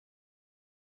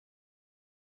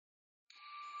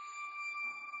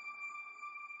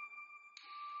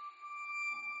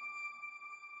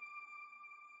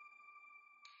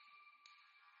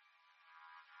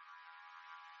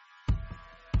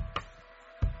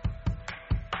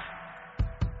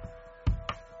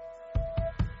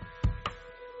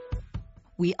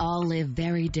We all live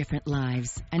very different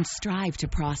lives and strive to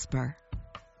prosper.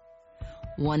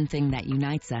 One thing that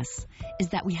unites us is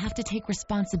that we have to take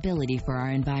responsibility for our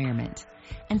environment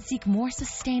and seek more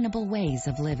sustainable ways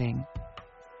of living.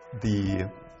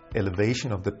 The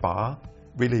elevation of the bar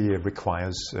really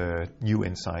requires new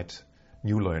insight,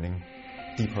 new learning,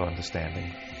 deeper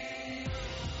understanding.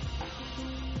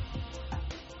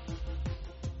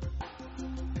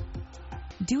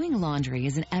 Doing laundry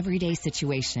is an everyday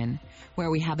situation where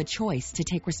we have a choice to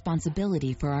take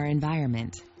responsibility for our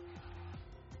environment.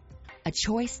 A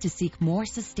choice to seek more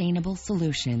sustainable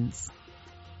solutions.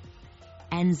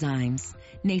 Enzymes,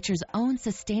 nature's own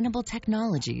sustainable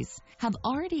technologies, have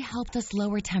already helped us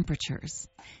lower temperatures,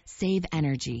 save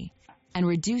energy, and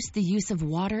reduce the use of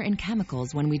water and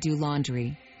chemicals when we do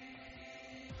laundry.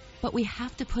 But we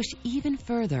have to push even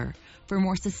further for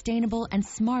more sustainable and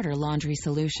smarter laundry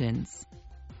solutions.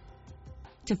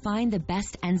 To find the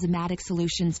best enzymatic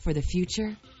solutions for the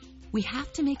future, we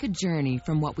have to make a journey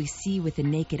from what we see with the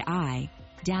naked eye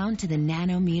down to the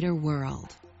nanometer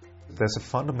world. There's a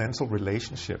fundamental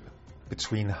relationship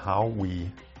between how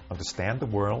we understand the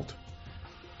world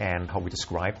and how we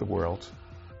describe the world.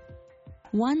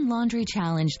 One laundry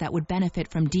challenge that would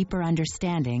benefit from deeper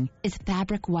understanding is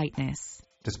fabric whiteness.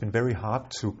 It's been very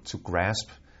hard to grasp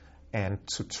and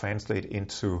to translate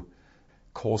into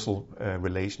causal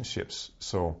relationships.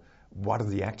 So what are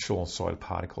the actual soil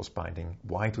particles binding?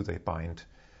 Why do they bind?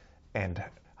 And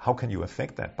how can you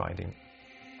affect that binding?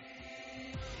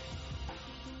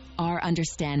 Our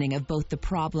understanding of both the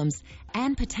problems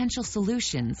and potential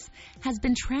solutions has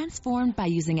been transformed by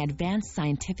using advanced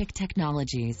scientific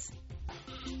technologies.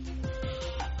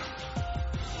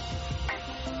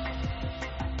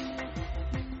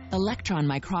 Electron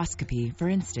microscopy, for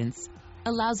instance,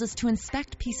 allows us to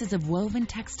inspect pieces of woven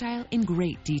textile in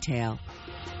great detail.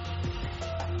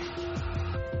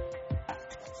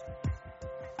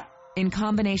 In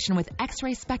combination with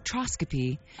X-ray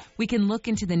spectroscopy, we can look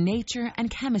into the nature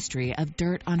and chemistry of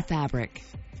dirt on fabric.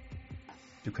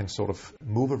 You can sort of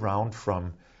move around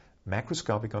from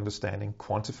macroscopic understanding,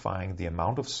 quantifying the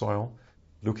amount of soil,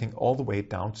 looking all the way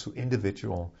down to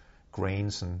individual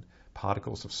grains and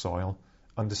particles of soil,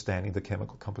 understanding the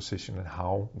chemical composition and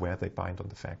where they bind on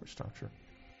the fabric structure.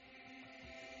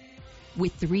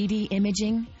 With 3D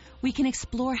imaging, we can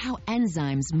explore how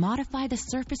enzymes modify the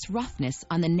surface roughness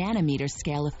on the nanometer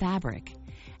scale of fabric,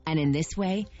 and in this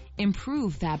way,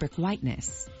 improve fabric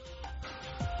whiteness.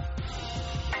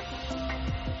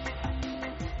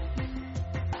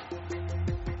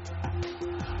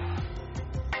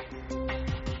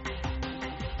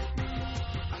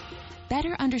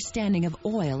 Better understanding of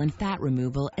oil and fat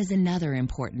removal is another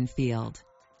important field.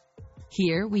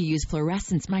 Here, we use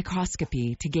fluorescence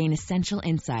microscopy to gain essential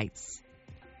insights.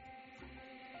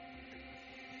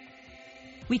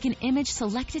 We can image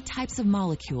selected types of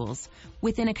molecules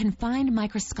within a confined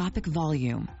microscopic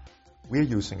volume. We're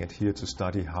using it here to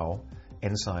study how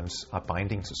enzymes are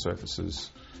binding to surfaces.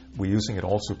 We're using it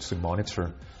also to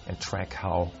monitor and track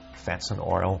how fats and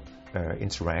oil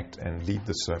interact and leave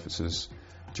the surfaces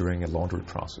during a laundry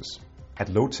process. At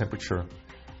low temperature,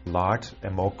 lard, a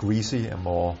more greasy, a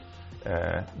more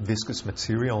viscous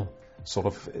material sort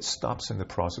of stops in the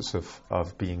process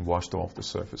of being washed off the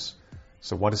surface.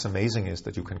 So what is amazing is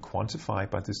that you can quantify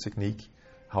by this technique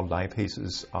how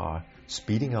lipases are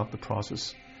speeding up the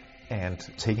process and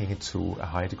taking it to a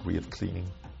high degree of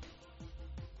cleaning.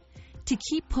 To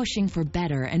keep pushing for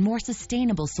better and more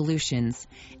sustainable solutions,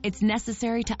 it's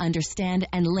necessary to understand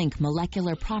and link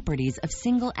molecular properties of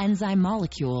single enzyme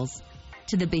molecules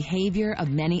to the behavior of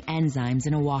many enzymes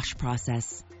in a wash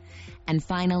process. And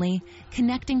finally,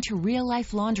 connecting to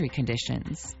real-life laundry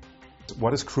conditions.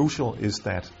 What is crucial is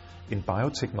that in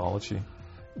biotechnology,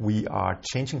 we are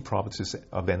changing properties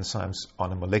of enzymes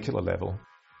on a molecular level.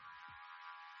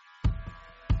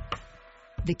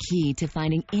 The key to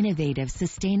finding innovative,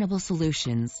 sustainable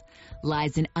solutions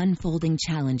lies in unfolding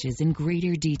challenges in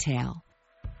greater detail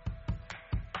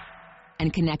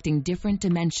and connecting different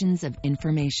dimensions of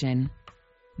information.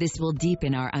 This will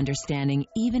deepen our understanding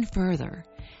even further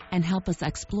and help us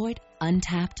exploit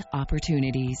untapped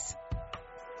opportunities.